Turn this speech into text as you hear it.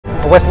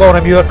with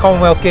Laura Muir,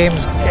 Commonwealth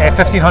Games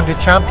 1500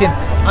 champion.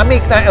 I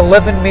make that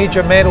 11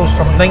 major medals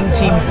from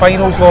 19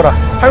 finals, Laura.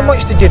 How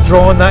much did you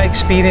draw on that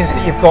experience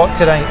that you've got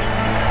tonight?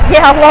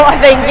 Yeah, a lot, I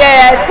think.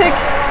 Yeah, it took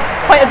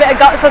quite a bit of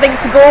guts, I think,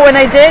 to go when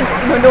I did,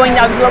 knowing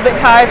that I was a little bit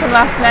tired from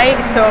last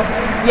night. So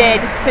yeah,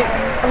 it just took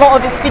a lot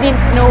of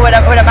experience to know where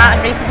I'm at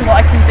in races and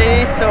what I can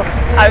do. So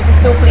I was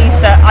just so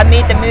pleased that I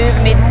made the move,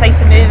 made a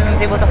decisive move, and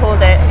was able to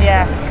hold it.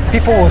 Yeah.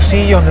 People will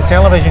see you on the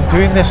television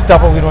doing this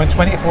double, in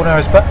 24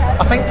 hours, but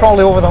I think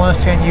probably over the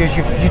last 10 years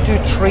you do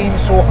train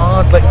so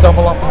hard, like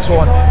double up and so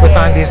on with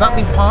Andy. Has that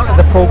been part of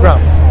the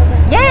programme?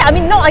 Yeah, I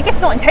mean, I guess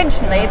not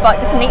intentionally, but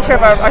just the nature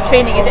of our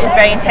training is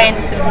very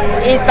intense.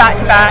 It is back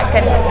to back,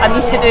 and I'm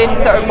used to doing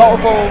sort of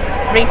multiple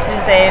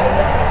races,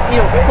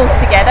 close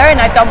together,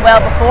 and I've done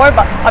well before,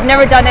 but I've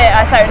never done it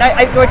as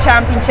outdoor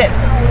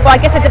championships. Well, I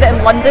guess I did it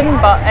in London,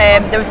 but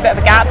there was a bit of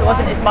a gap. There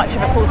wasn't as much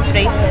of a close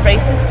race of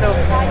races, so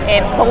it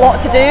was a lot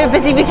to do,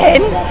 busy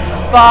weekend.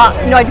 But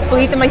I just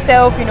believed in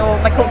myself.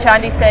 My coach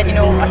Andy said,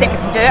 I think we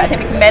can do it. I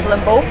think we can medal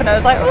in both, and I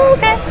was like, oh,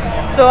 okay.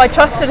 So I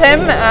trusted him,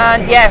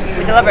 and yeah,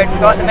 we delivered. We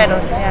got the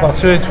medals. Yeah. Well,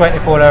 2 in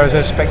 24 hours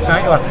is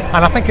spectacular,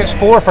 and I think it's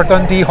 4 for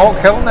Dundee Hawk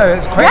Hill now.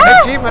 It's quite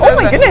an achievement. Oh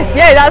my goodness,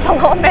 yeah, that's a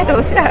lot of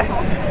medals. Yeah.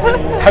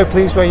 How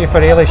pleased were you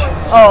for Ailish?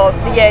 Oh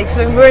yeah,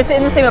 so we were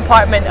sitting in the same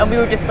apartment, and we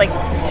were just like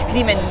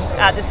screaming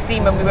at the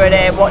screen when we were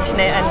watching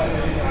it,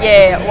 and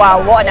yeah,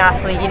 wow, what an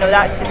athlete!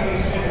 That's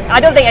just. I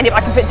don't think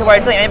I can put into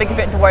words. I don't think anybody can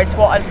put into words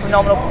what a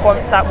phenomenal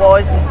performance that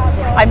was.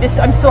 And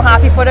I'm so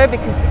happy for her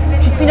because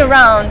she's been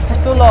around for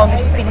so long.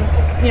 She's been,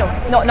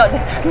 not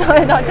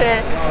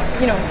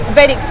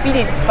very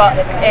experienced, but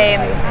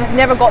just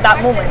never got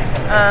that moment.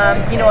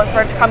 And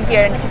for her to come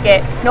here and to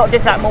get not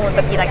just that moment,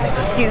 but be like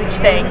a huge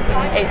thing.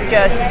 It's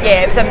just,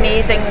 it was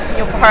amazing,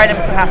 for her, and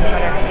I'm so happy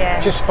for her. Yeah.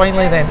 Just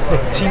finally, then, the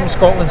Team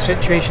Scotland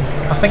situation.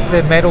 I think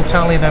the medal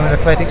tally now in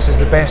athletics is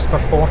the best for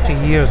 40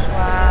 years.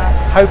 Wow.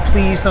 How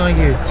pleased are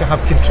you to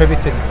have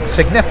contributed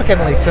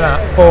significantly to that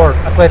for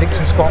athletics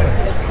in Scotland?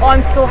 Oh,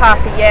 I'm so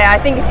happy, yeah. I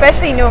think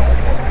especially,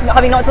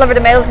 having not delivered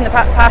the medals in the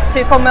past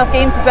 2 Commonwealth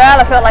Games as well,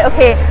 I felt like,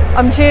 okay,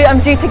 I'm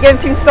due to give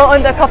Team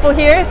Scotland a couple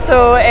here.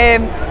 So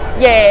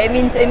yeah, it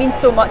means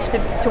so much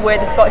to wear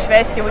the Scottish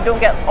vest. We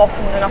don't get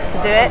often enough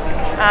to do it,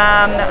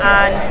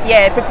 and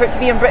yeah, for it to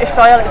be on British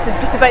soil, it's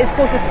just about as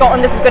close to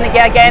Scotland as we're going to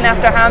get again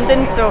after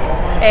Hampden. So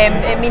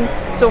it means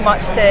so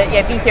much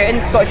to be here in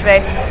the Scottish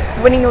vest,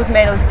 winning those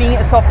medals, being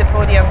at the top of the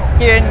podium,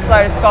 hearing the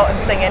Flower of Scotland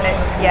singing.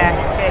 It's great.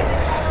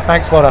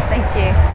 Thanks, Laura. Thank you.